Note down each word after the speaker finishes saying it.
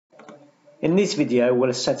In this video,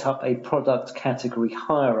 we'll set up a product category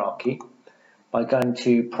hierarchy by going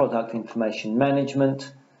to Product Information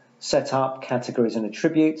Management, Set Up Categories and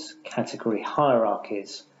Attributes, Category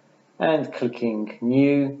Hierarchies, and clicking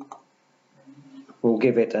New. We'll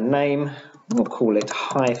give it a name. We'll call it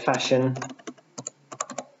High Fashion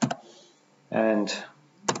and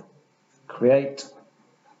Create.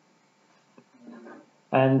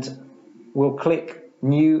 And we'll click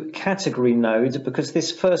New Category Node because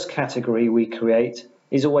this first category we create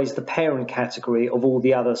is always the parent category of all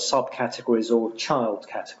the other subcategories or child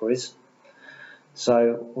categories.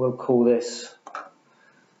 So we'll call this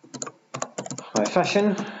High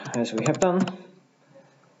Fashion, as we have done.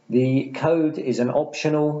 The code is an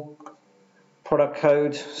optional product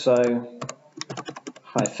code, so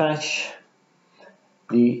High Fash.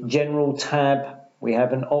 The General tab, we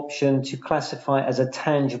have an option to classify as a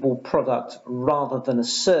tangible product rather than a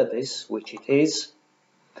service, which it is.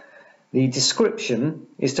 The description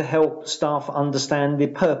is to help staff understand the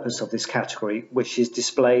purpose of this category, which is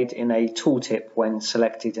displayed in a tooltip when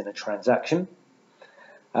selected in a transaction.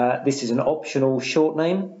 This is an optional short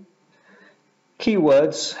name.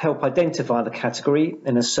 Keywords help identify the category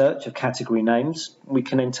in a search of category names. We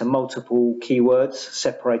can enter multiple keywords,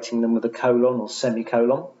 separating them with a colon or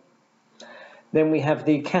semicolon. Then we have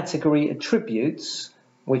the category attributes,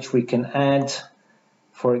 which we can add.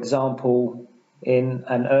 For example, in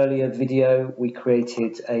an earlier video, we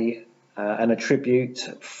created an attribute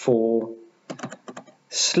for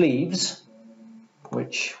sleeves,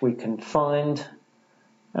 which we can find,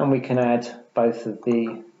 and we can add both of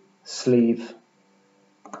the sleeve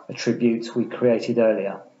attributes we created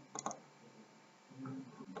earlier.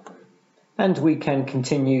 And we can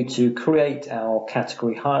continue to create our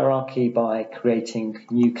category hierarchy by creating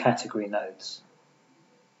new category nodes.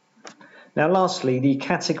 Now lastly, the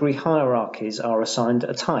category hierarchies are assigned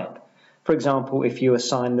a type. For example, if you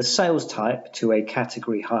assign the sales type to a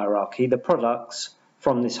category hierarchy, the products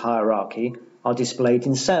from this hierarchy are displayed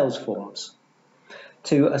in sales forms.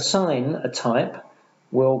 To assign a type,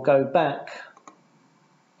 we'll go back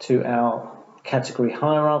to our category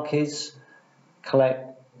hierarchies, click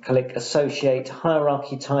Associate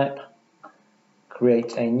Hierarchy Type,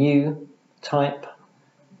 create a new type.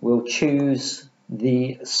 We'll choose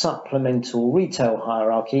the Supplemental Retail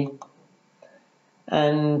Hierarchy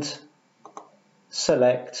and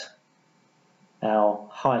select our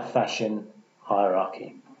High Fashion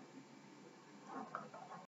Hierarchy.